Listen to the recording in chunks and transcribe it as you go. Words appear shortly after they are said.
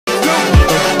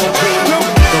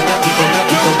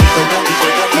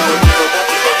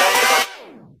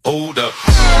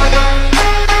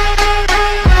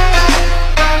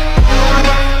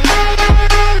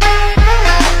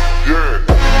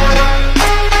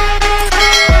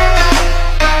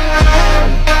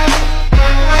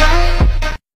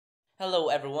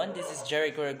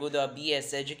Recorguda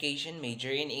BS Education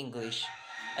major in English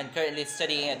and currently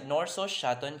studying at Norso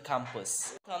Shaton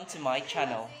campus. Welcome to my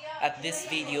channel. At this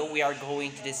video, we are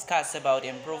going to discuss about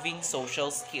improving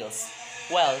social skills.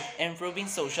 Well, improving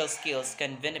social skills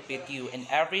can benefit you in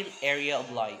every area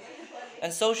of life.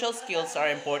 And social skills are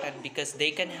important because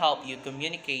they can help you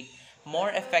communicate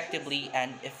more effectively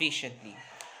and efficiently.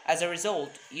 As a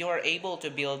result, you are able to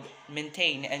build,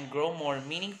 maintain, and grow more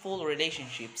meaningful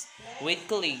relationships with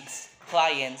colleagues,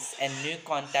 clients, and new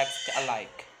contacts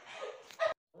alike.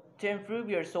 To improve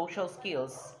your social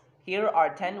skills, here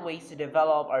are 10 ways to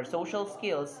develop our social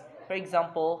skills, for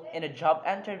example, in a job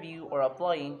interview or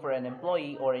applying for an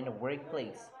employee or in a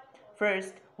workplace.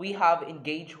 First, we have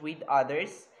engage with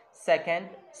others. Second,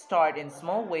 start in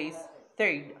small ways.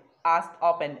 Third, ask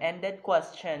open-ended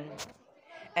questions.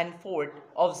 And fourth,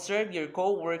 observe your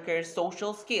co-workers'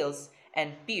 social skills.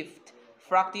 And fifth,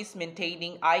 practice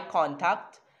maintaining eye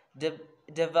contact. De-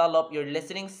 Develop your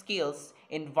listening skills.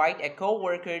 Invite a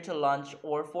co-worker to lunch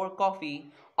or for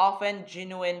coffee. Often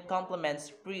genuine compliments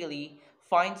freely.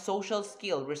 Find social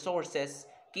skill resources.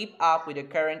 Keep up with the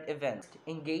current events.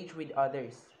 Engage with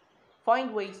others.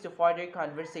 Find ways to further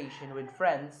conversation with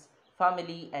friends,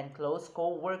 family, and close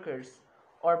co-workers,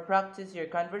 or practice your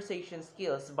conversation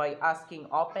skills by asking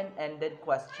open-ended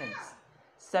questions.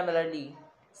 Similarly,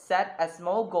 set a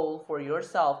small goal for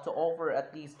yourself to offer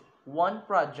at least one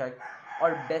project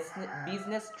or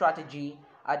business strategy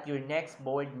at your next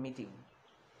board meeting.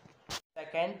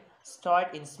 Second,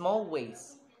 start in small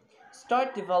ways.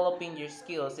 Start developing your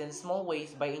skills in small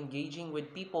ways by engaging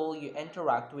with people you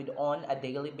interact with on a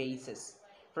daily basis.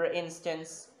 For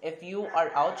instance, if you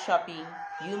are out shopping,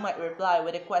 you might reply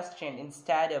with a question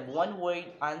instead of one word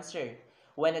answer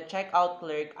when a checkout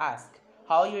clerk asks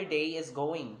how your day is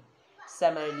going.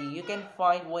 Similarly, you can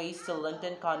find ways to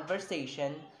lengthen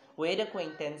conversation with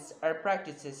acquaintance or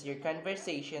practices your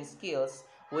conversation skills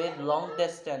with long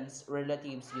distance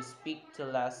relatives you speak to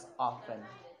less often.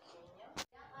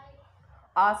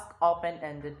 Ask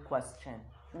open-ended question.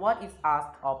 What is ask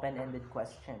open-ended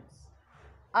questions?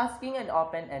 Asking an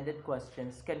open-ended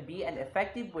questions can be an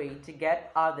effective way to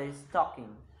get others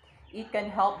talking. It can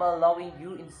help by allowing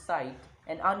you insight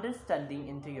and understanding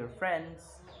into your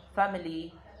friends,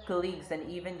 family, colleagues, and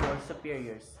even your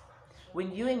superiors.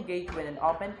 When you engage with an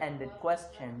open-ended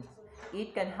question,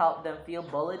 it can help them feel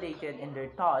validated in their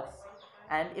thoughts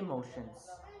and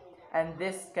emotions. And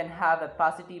this can have a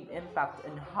positive impact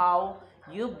on how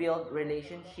you build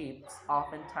relationships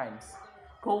oftentimes.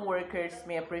 Co-workers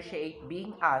may appreciate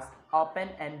being asked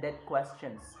open-ended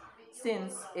questions.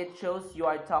 Since it shows you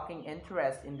are taking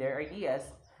interest in their ideas,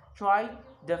 try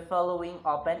the following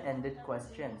open-ended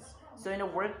questions. So in a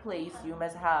workplace, you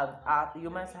must have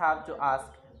to ask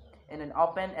in an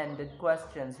open-ended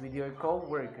questions with your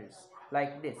co-workers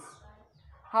like this.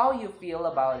 How you feel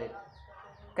about it?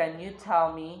 Can you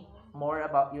tell me more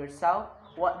about yourself?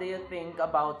 What do you think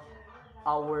about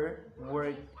our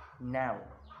work now?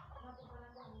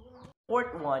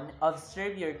 Fourth one,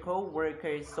 observe your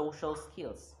co-workers' social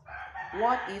skills.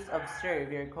 What is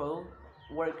observe your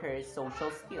co-workers'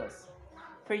 social skills?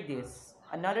 For this,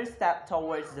 another step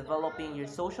towards developing your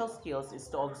social skills is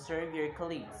to observe your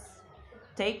colleagues.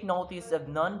 Take notice of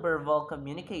nonverbal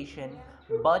communication,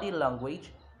 body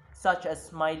language, such as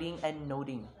smiling and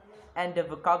nodding, and the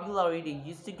vocabulary they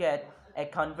use to get a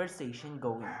conversation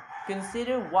going.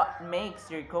 Consider what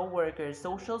makes your coworkers'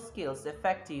 social skills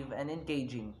effective and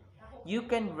engaging. You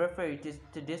can refer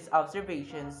to these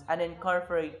observations and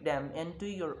incorporate them into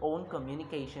your own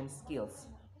communication skills.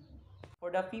 For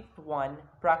the fifth one,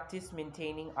 practice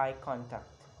maintaining eye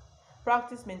contact.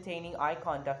 Practice maintaining eye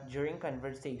contact during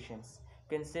conversations.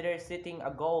 Consider setting a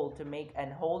goal to make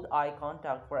and hold eye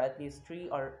contact for at least 3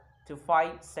 or to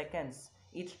 5 seconds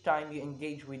each time you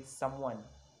engage with someone.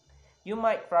 You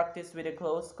might practice with a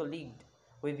close colleague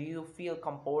with you feel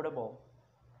comfortable.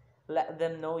 Let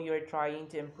them know you're trying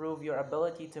to improve your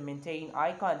ability to maintain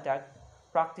eye contact.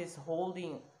 Practice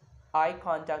holding eye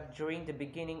contact during the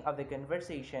beginning of the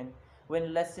conversation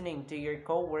when listening to your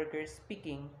coworkers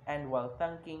speaking and while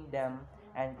thanking them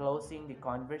and closing the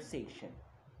conversation.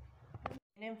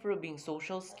 In improving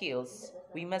social skills,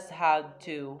 we must have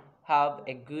to have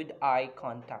a good eye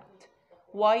contact.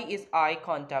 Why is eye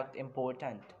contact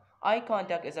important? Eye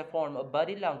contact is a form of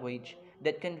body language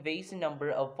that conveys a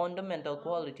number of fundamental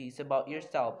qualities about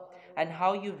yourself and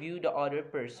how you view the other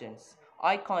persons.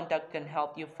 Eye contact can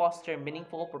help you foster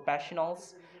meaningful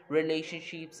professionals,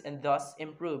 relationships, and thus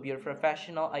improve your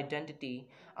professional identity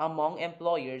among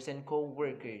employers and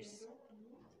co-workers.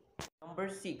 Number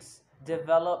 6,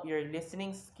 develop your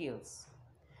listening skills.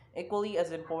 Equally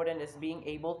as important as being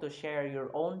able to share your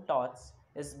own thoughts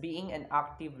is being an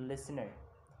active listener.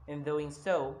 In doing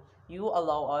so, you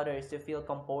allow others to feel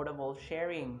comfortable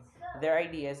sharing their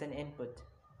ideas and input.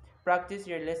 Practice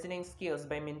your listening skills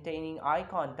by maintaining eye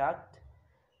contact,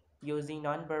 using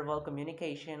nonverbal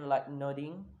communication like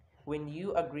nodding when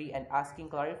you agree and asking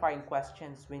clarifying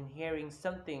questions when hearing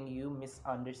something you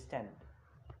misunderstand.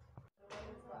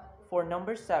 For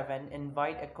number 7,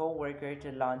 invite a coworker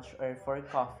to lunch or for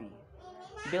coffee.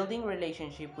 Building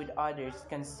relationship with others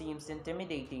can seem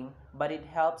intimidating, but it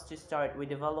helps to start with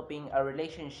developing a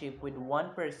relationship with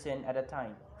one person at a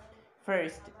time.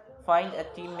 First, find a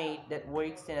teammate that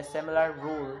works in a similar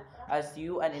role as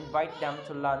you and invite them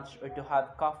to lunch or to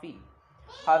have coffee.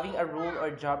 Having a role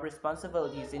or job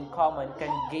responsibilities in common can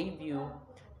give you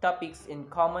topics in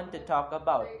common to talk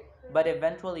about, but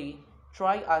eventually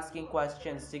try asking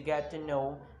questions to get to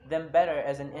know them better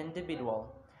as an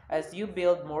individual. As you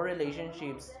build more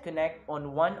relationships, connect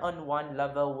on one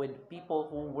level with people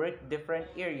who work different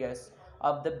areas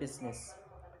of the business.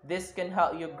 This can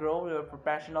help you grow your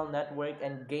professional network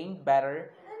and gain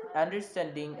better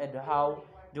understanding of how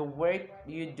the work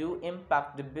you do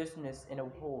impact the business in a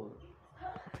whole.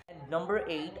 And number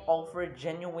 8, offer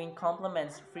genuine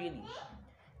compliments freely.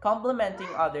 Complimenting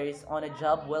others on a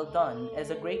job well done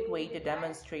is a great way to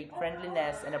demonstrate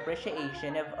friendliness and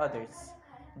appreciation of others.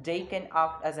 They can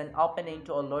act as an opening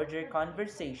to a larger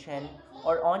conversation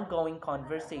or ongoing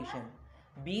conversation.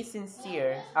 Be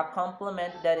sincere, a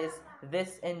compliment that is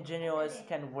this ingenuous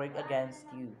can work against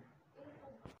you.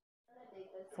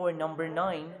 For number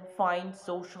 9, find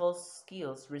social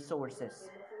skills resources.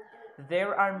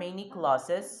 There are many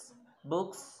classes,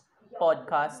 books,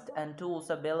 podcasts, and tools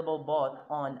available both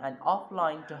on and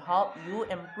offline to help you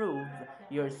improve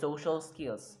your social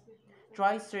skills.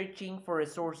 Try searching for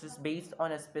resources based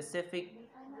on a specific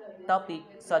topic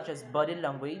such as body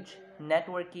language,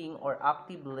 networking, or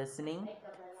active listening.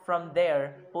 From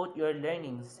there, put your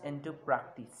learnings into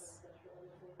practice.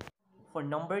 For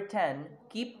number 10,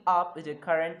 keep up with the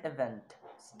current event.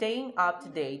 Staying up to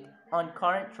date on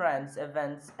current trends,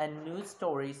 events, and news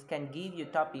stories can give you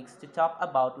topics to talk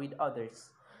about with others.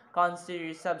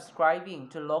 Consider subscribing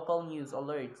to local news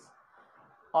alerts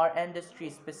or industry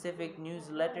specific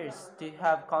newsletters to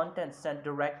have content sent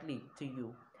directly to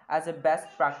you. As a best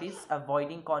practice,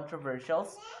 avoiding controversial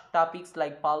topics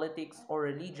like politics or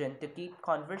religion to keep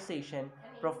conversation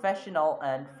professional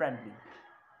and friendly.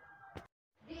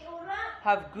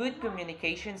 Have good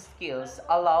communication skills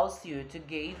allows you to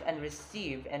give and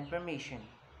receive information.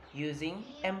 Using,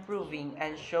 improving,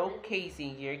 and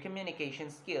showcasing your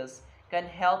communication skills can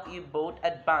help you both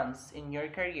advance in your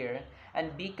career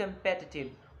and be competitive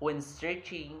when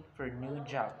searching for new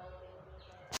job.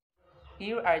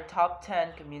 Here are top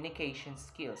 10 communication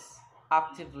skills: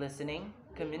 active listening,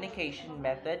 communication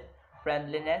method,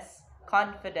 friendliness,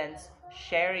 confidence,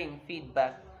 sharing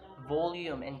feedback,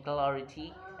 volume and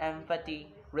clarity, empathy,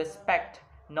 respect,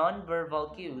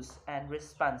 nonverbal cues, and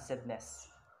responsiveness.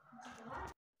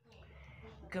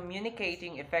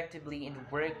 Communicating effectively in the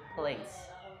workplace.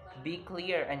 Be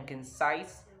clear and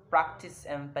concise, practice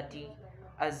empathy,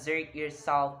 assert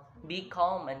yourself, be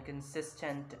calm and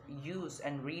consistent, use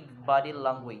and read body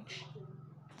language.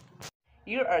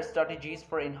 Here are strategies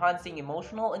for enhancing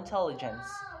emotional intelligence.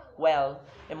 Well,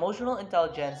 emotional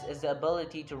intelligence is the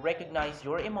ability to recognize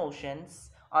your emotions,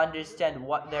 understand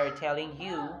what they're telling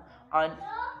you, and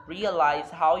realize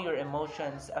how your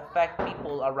emotions affect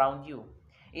people around you.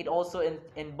 It also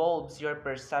involves your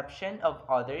perception of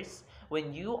others.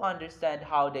 When you understand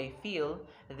how they feel,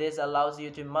 this allows you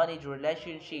to manage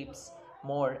relationships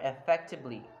more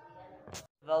effectively.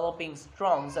 Developing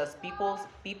strong as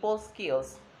people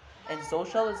skills and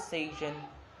socialization.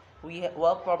 We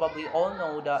will probably all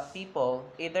know that people,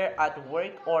 either at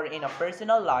work or in our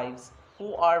personal lives,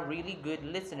 who are really good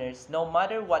listeners no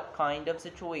matter what kind of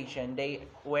situation they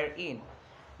were in.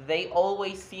 They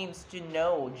always seems to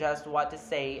know just what to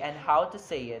say and how to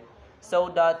say it so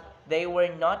that they were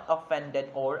not offended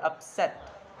or upset.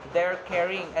 They're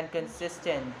caring and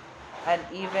consistent, and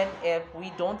even if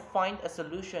we don't find a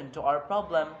solution to our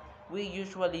problem, we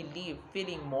usually leave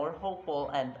feeling more hopeful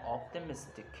and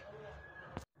optimistic.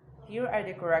 Here are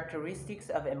the characteristics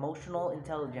of emotional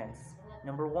intelligence.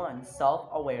 Number 1, self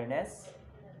awareness,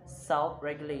 self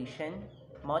regulation,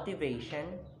 motivation,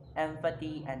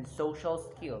 empathy, and social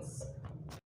skills.